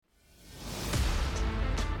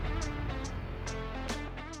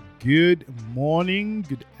Good morning,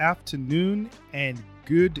 good afternoon, and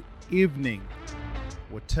good evening.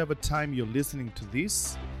 Whatever time you're listening to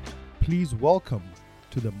this, please welcome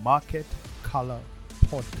to the Market Color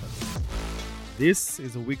Podcast. This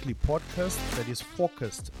is a weekly podcast that is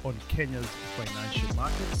focused on Kenya's financial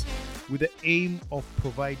markets with the aim of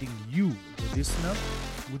providing you, the listener,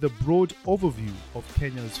 with a broad overview of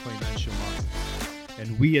Kenya's financial markets.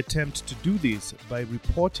 And we attempt to do this by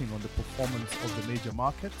reporting on the performance of the major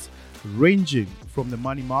markets, ranging from the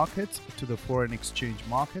money markets to the foreign exchange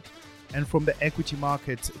market, and from the equity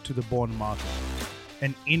markets to the bond market.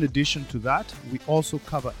 And in addition to that, we also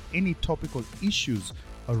cover any topical issues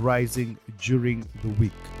arising during the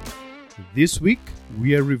week. This week,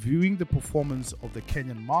 we are reviewing the performance of the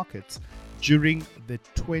Kenyan markets during the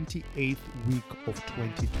 28th week of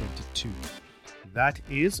 2022. That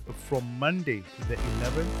is from Monday the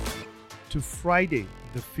 11th to Friday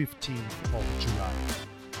the 15th of July.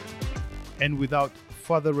 And without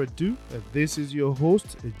further ado, this is your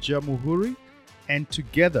host, Jamuhuri, and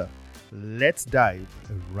together, let's dive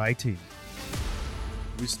right in.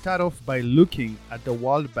 We start off by looking at the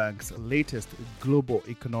World Bank's latest global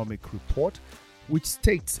economic report, which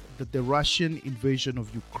states that the Russian invasion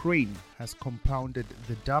of Ukraine has compounded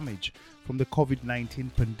the damage from the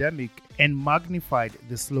COVID-19 pandemic and magnified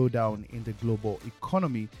the slowdown in the global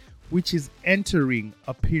economy, which is entering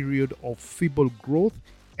a period of feeble growth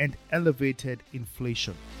and elevated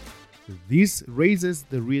inflation. This raises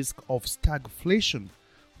the risk of stagflation,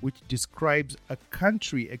 which describes a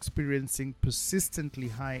country experiencing persistently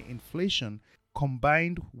high inflation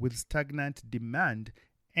combined with stagnant demand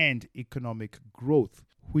and economic growth,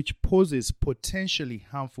 which poses potentially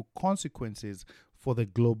harmful consequences for the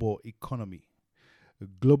global economy.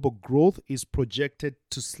 Global growth is projected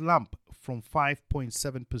to slump from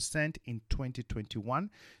 5.7% in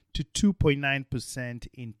 2021 to 2.9%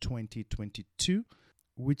 in 2022,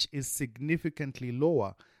 which is significantly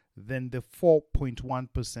lower than the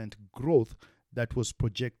 4.1% growth that was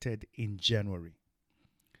projected in January.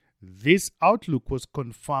 This outlook was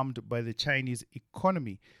confirmed by the Chinese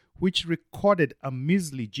economy, which recorded a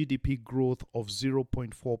measly GDP growth of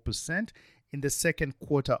 0.4% in the second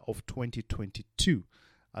quarter of 2022,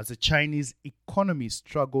 as the Chinese economy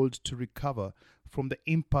struggled to recover from the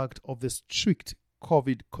impact of the strict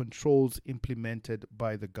COVID controls implemented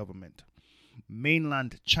by the government.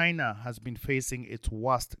 Mainland China has been facing its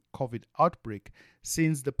worst COVID outbreak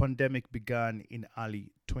since the pandemic began in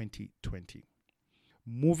early 2020.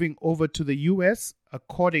 Moving over to the US,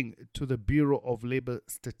 according to the Bureau of Labor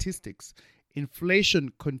Statistics,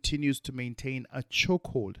 inflation continues to maintain a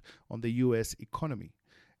chokehold on the US economy.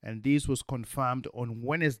 And this was confirmed on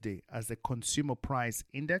Wednesday as the Consumer Price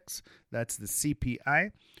Index, that's the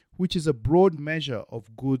CPI, which is a broad measure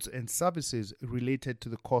of goods and services related to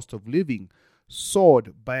the cost of living,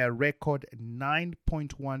 soared by a record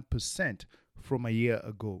 9.1% from a year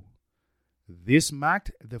ago. This marked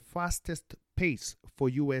the fastest pace for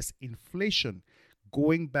U.S. inflation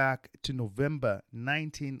going back to November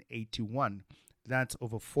 1981. That's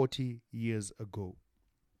over 40 years ago.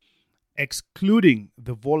 Excluding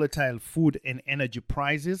the volatile food and energy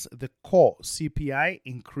prices, the core CPI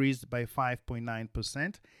increased by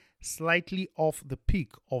 5.9%, slightly off the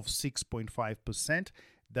peak of 6.5%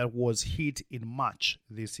 that was hit in March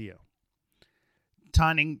this year.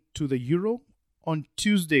 Turning to the euro, on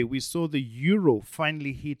Tuesday, we saw the euro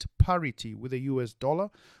finally hit parity with the US dollar,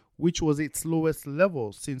 which was its lowest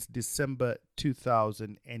level since December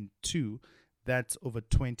 2002. That's over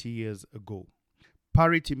 20 years ago.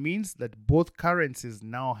 Parity means that both currencies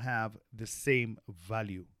now have the same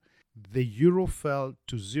value. The euro fell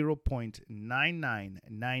to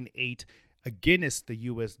 0.9998 against the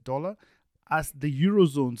US dollar as the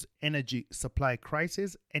Eurozone's energy supply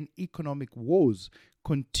crisis and economic woes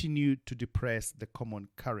continue to depress the common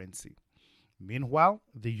currency. Meanwhile,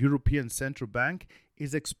 the European Central Bank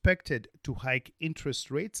is expected to hike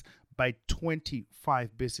interest rates by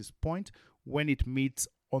 25 basis points when it meets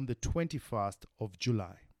on the 21st of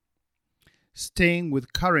July. Staying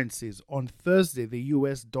with currencies, on Thursday, the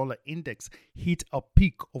US dollar index hit a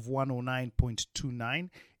peak of 109.29,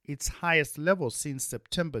 its highest level since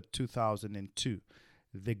September 2002.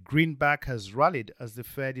 The greenback has rallied as the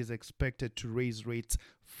Fed is expected to raise rates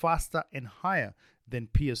faster and higher than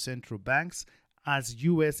peer central banks as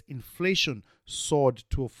U.S. inflation soared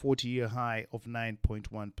to a 40-year high of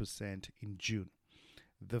 9.1% in June.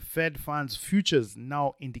 The Fed funds futures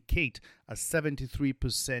now indicate a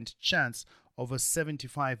 73% chance of a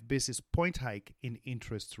 75 basis point hike in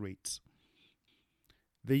interest rates.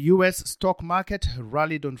 The US stock market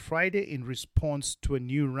rallied on Friday in response to a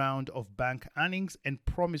new round of bank earnings and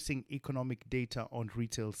promising economic data on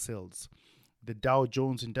retail sales. The Dow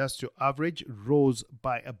Jones Industrial Average rose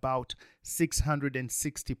by about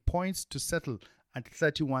 660 points to settle at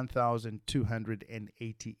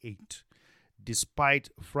 31,288. Despite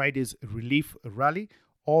Friday's relief rally,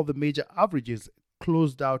 all the major averages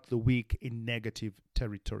closed out the week in negative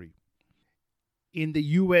territory. In the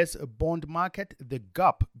US bond market, the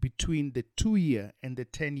gap between the 2-year and the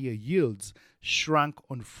 10-year yields shrank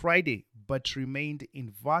on Friday but remained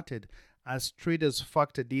inverted as traders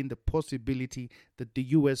factored in the possibility that the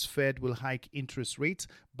US Fed will hike interest rates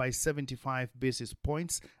by 75 basis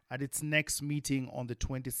points at its next meeting on the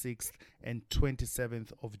 26th and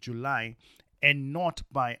 27th of July, and not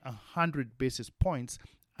by 100 basis points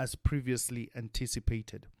as previously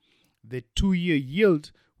anticipated. The 2-year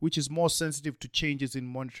yield, which is more sensitive to changes in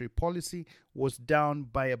monetary policy, was down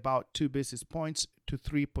by about 2 basis points to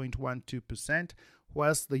 3.12%,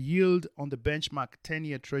 whilst the yield on the benchmark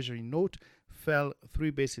 10-year Treasury note fell 3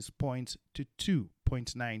 basis points to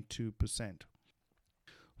 2.92%.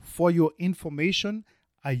 For your information,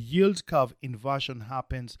 a yield curve inversion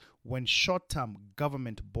happens when short-term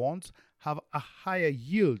government bonds have a higher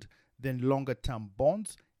yield than longer-term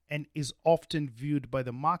bonds and is often viewed by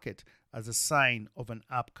the market as a sign of an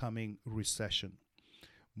upcoming recession.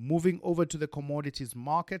 Moving over to the commodities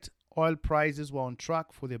market, oil prices were on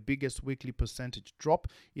track for their biggest weekly percentage drop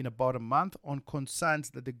in about a month on concerns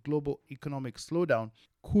that the global economic slowdown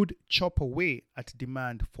could chop away at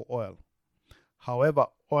demand for oil. However,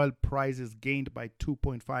 oil prices gained by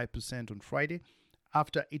 2.5% on Friday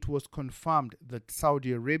after it was confirmed that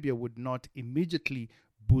Saudi Arabia would not immediately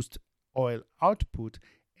boost oil output,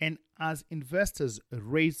 and as investors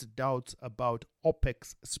raised doubts about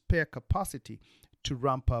OPEC's spare capacity to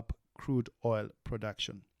ramp up crude oil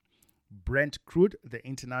production. Brent crude, the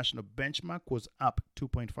international benchmark, was up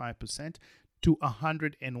 2.5% to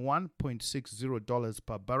 $101.60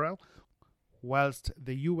 per barrel, whilst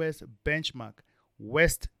the US benchmark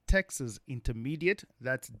West Texas Intermediate,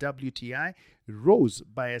 that's WTI, rose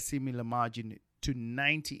by a similar margin to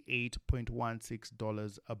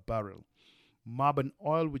 $98.16 a barrel. Marban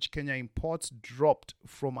oil, which Kenya imports, dropped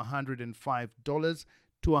from $105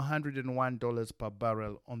 to $101 per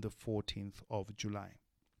barrel on the 14th of July.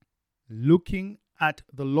 Looking at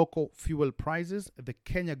the local fuel prices, the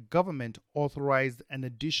Kenya government authorized an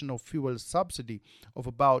additional fuel subsidy of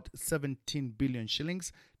about 17 billion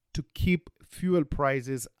shillings to keep fuel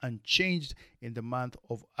prices unchanged in the month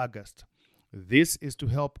of August. This is to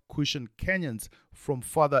help cushion Kenyans from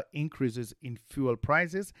further increases in fuel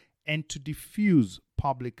prices and to diffuse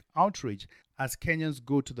public outrage as Kenyans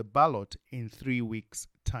go to the ballot in 3 weeks'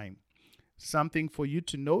 time. Something for you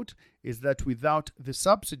to note is that without the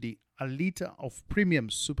subsidy, a litre of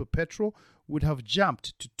premium super petrol would have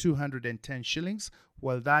jumped to 210 shillings,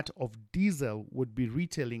 while that of diesel would be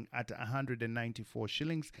retailing at 194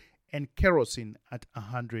 shillings and kerosene at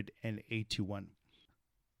 181.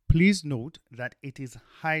 Please note that it is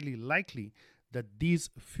highly likely that this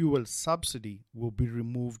fuel subsidy will be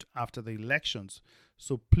removed after the elections,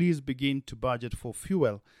 so please begin to budget for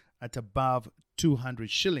fuel at above 200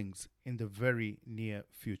 shillings in the very near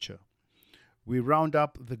future. We round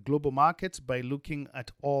up the global markets by looking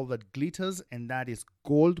at all that glitters, and that is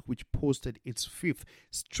gold, which posted its 5th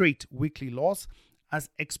straight weekly loss as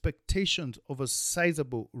expectations of a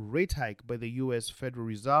sizable rate hike by the US Federal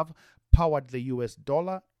Reserve powered the US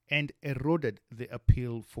dollar and eroded the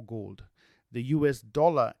appeal for gold. The US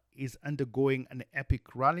dollar is undergoing an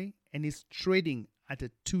epic rally and is trading at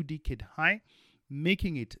a 2-decade high,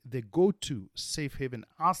 making it the go-to safe haven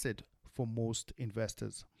asset for most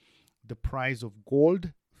investors. The price of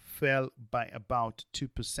gold fell by about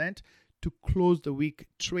 2% to close the week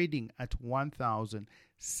trading at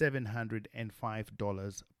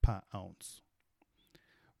 $1,705 per ounce.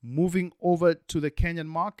 Moving over to the Kenyan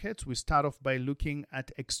markets, we start off by looking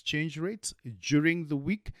at exchange rates. During the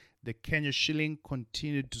week, the Kenya shilling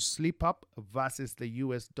continued to slip up versus the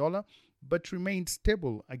US dollar, but remained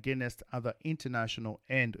stable against other international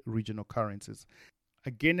and regional currencies.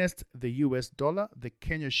 Against the US dollar, the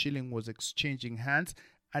Kenya shilling was exchanging hands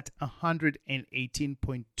at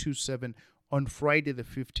 118.27 on Friday the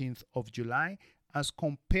 15th of July as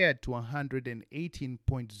compared to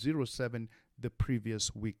 118.07 the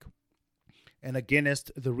previous week. And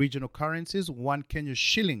against the regional currencies, one Kenya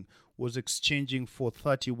shilling was exchanging for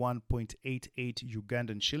 31.88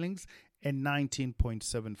 Ugandan shillings and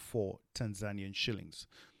 19.74 Tanzanian shillings.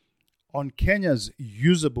 On Kenya's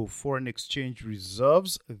usable foreign exchange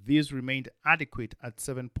reserves, these remained adequate at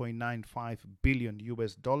 7.95 billion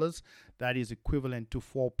US dollars. That is equivalent to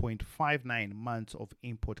 4.59 months of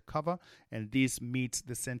import cover, and this meets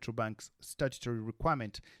the central bank's statutory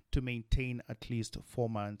requirement to maintain at least 4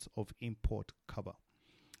 months of import cover.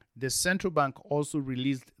 The central bank also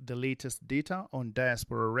released the latest data on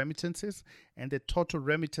diaspora remittances, and the total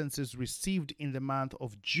remittances received in the month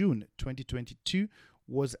of June 2022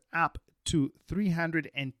 was up to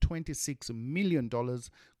 $326 million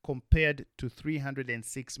compared to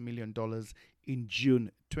 $306 million in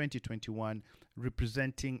June 2021,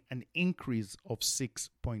 representing an increase of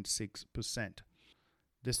 6.6%.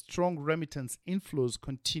 The strong remittance inflows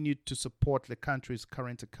continued to support the country's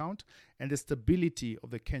current account and the stability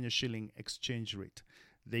of the Kenya shilling exchange rate.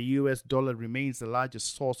 The US dollar remains the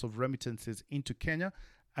largest source of remittances into Kenya,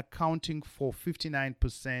 accounting for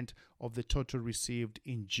 59% of the total received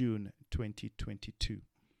in June 2022.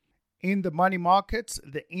 In the money markets,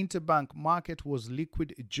 the interbank market was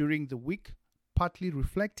liquid during the week, partly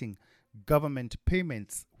reflecting government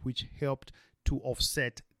payments which helped to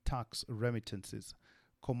offset tax remittances.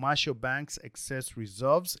 Commercial banks' excess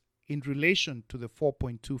reserves in relation to the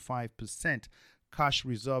 4.25% cash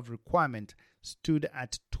reserve requirement stood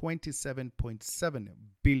at 27.7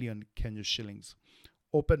 billion Kenya shillings.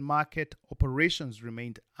 Open market operations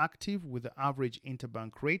remained active with the average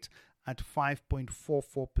interbank rate at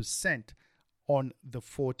 5.44% on the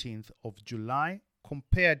 14th of July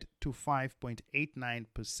compared to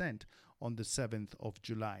 5.89% on the 7th of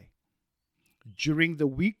July. During the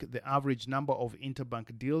week, the average number of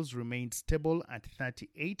interbank deals remained stable at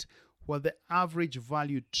 38, while the average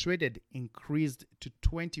value traded increased to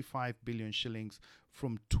 25 billion shillings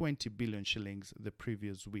from 20 billion shillings the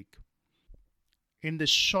previous week. In the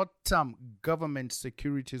short-term government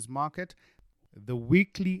securities market, the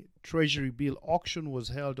weekly Treasury bill auction was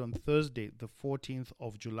held on Thursday, the 14th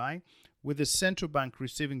of July, with the central bank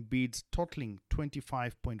receiving bids totaling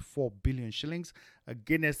 25.4 billion shillings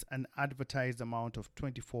against an advertised amount of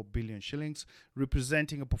 24 billion shillings,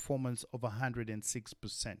 representing a performance of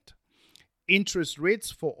 106%. Interest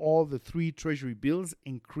rates for all the three Treasury bills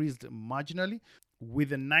increased marginally, with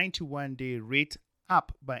the 91-day rate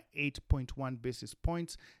up by 8.1 basis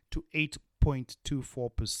points to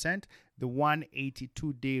 8.24%. The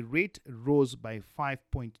 182-day rate rose by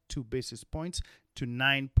 5.2 basis points to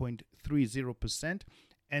 9.30%,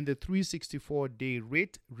 and the 364-day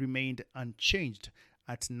rate remained unchanged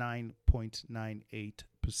at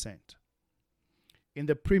 9.98%. In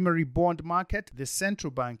the primary bond market, the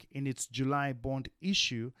central bank in its July bond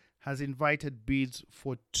issue has invited bids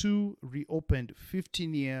for two reopened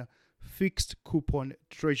 15-year fixed coupon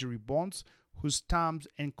Treasury bonds whose terms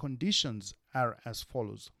and conditions are as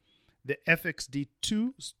follows. The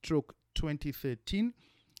FXD2/2013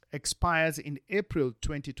 expires in April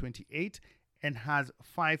 2028 and has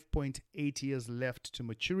 5.8 years left to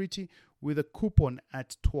maturity with a coupon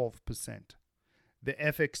at 12%. The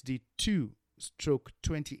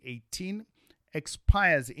FXD2/2018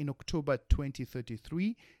 expires in October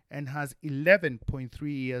 2033 and has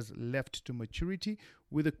 11.3 years left to maturity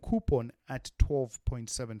with a coupon at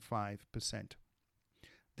 12.75%.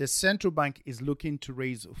 The central bank is looking to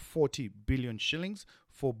raise 40 billion shillings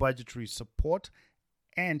for budgetary support,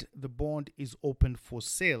 and the bond is open for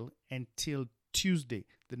sale until Tuesday,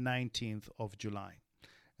 the 19th of July.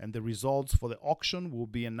 And the results for the auction will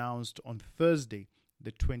be announced on Thursday,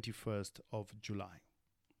 the 21st of July.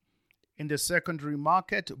 In the secondary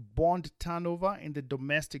market, bond turnover in the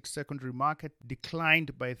domestic secondary market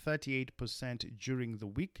declined by 38% during the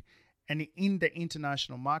week, and in the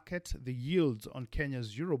international market, the yields on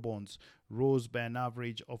Kenya's Eurobonds rose by an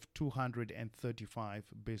average of 235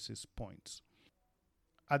 basis points.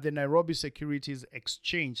 At the Nairobi Securities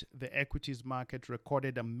Exchange, the equities market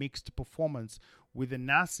recorded a mixed performance, with the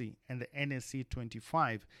NASI and the NSE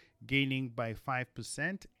 25 gaining by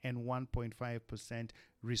 5% and 1.5%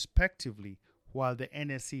 respectively, while the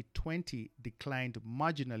NSE 20 declined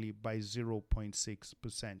marginally by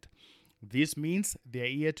 0.6%. This means their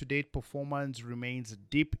year-to-date performance remains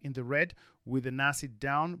deep in the red, with the NASI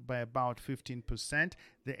down by about 15%,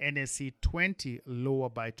 the NSE 20 lower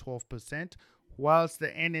by 12%, whilst the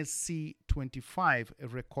NSE 25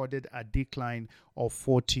 recorded a decline of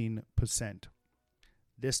 14%.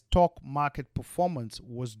 The stock market performance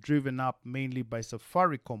was driven up mainly by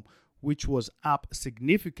Safaricom, which was up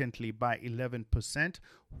significantly by 11%,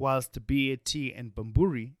 whilst BAT and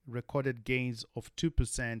Bamburi recorded gains of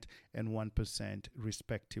 2% and 1%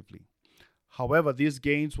 respectively. However, these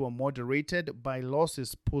gains were moderated by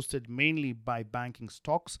losses posted mainly by banking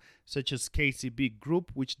stocks such as KCB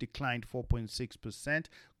Group, which declined 4.6%,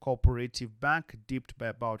 Cooperative Bank dipped by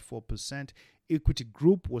about 4%, Equity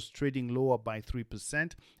Group was trading lower by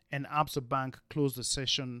 3%, and Absa Bank closed the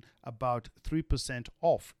session about 3%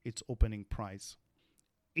 off its opening price.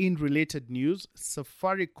 In related news,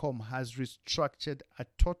 Safaricom has restructured a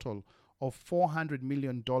total of $400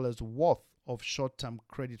 million worth of short-term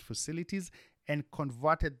credit facilities and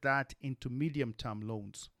converted that into medium-term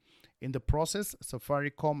loans. In the process,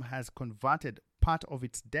 Safaricom has converted part of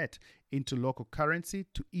its debt into local currency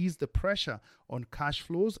to ease the pressure on cash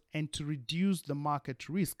flows and to reduce the market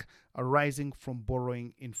risk arising from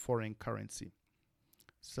borrowing in foreign currency.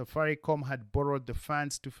 Safaricom had borrowed the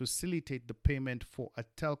funds to facilitate the payment for a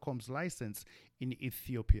telecoms license in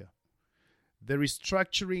Ethiopia. The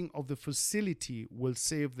restructuring of the facility will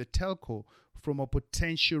save the telco from a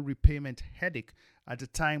potential repayment headache at a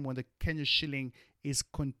time when the Kenya shilling is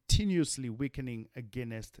continuously weakening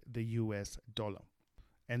against the US dollar.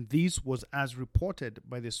 And this was as reported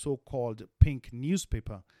by the so-called pink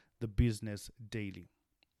newspaper, the Business Daily.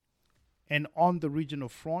 And on the regional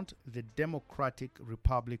front, the Democratic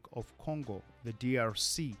Republic of Congo, the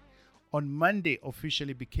DRC, on Monday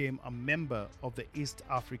officially became a member of the East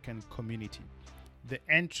African Community. The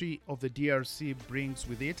entry of the DRC brings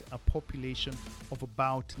with it a population of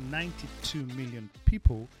about 92 million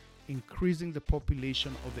people, increasing the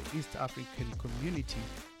population of the East African Community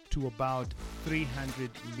to about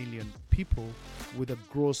 300 million people with a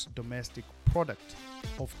gross domestic product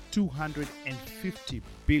of $250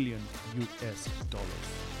 billion US dollars.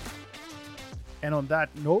 And on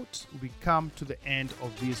that note, we come to the end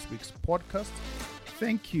of this week's podcast.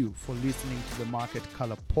 Thank you for listening to the Market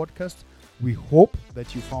Color podcast. We hope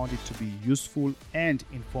that you found it to be useful and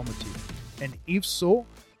informative. And if so,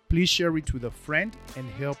 please share it with a friend and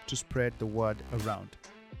help to spread the word around.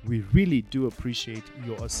 We really do appreciate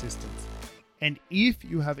your assistance. And if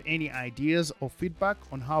you have any ideas or feedback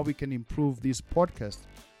on how we can improve this podcast,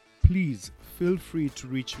 please feel free to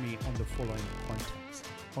reach me on the following contacts.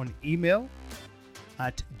 On email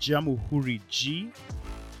at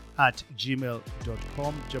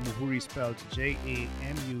jamuhuri@gmail.com. Jamuhuri spelled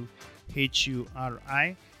Jamuhuri,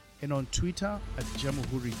 and on Twitter at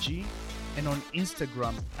jamuhurig, and on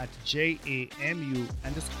Instagram at jamu_huri,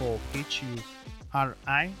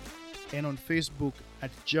 and on Facebook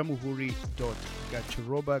at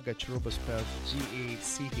jamuhuri.gachoroba, Gachoroba spelled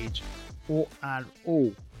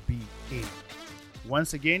GACHOROBA.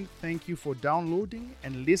 Once again, thank you for downloading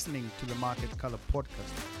and listening to the Market Color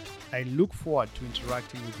podcast. I look forward to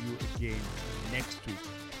interacting with you again next week.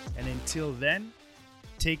 And until then,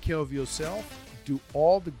 take care of yourself, do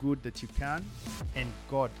all the good that you can, and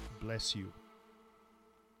God bless you.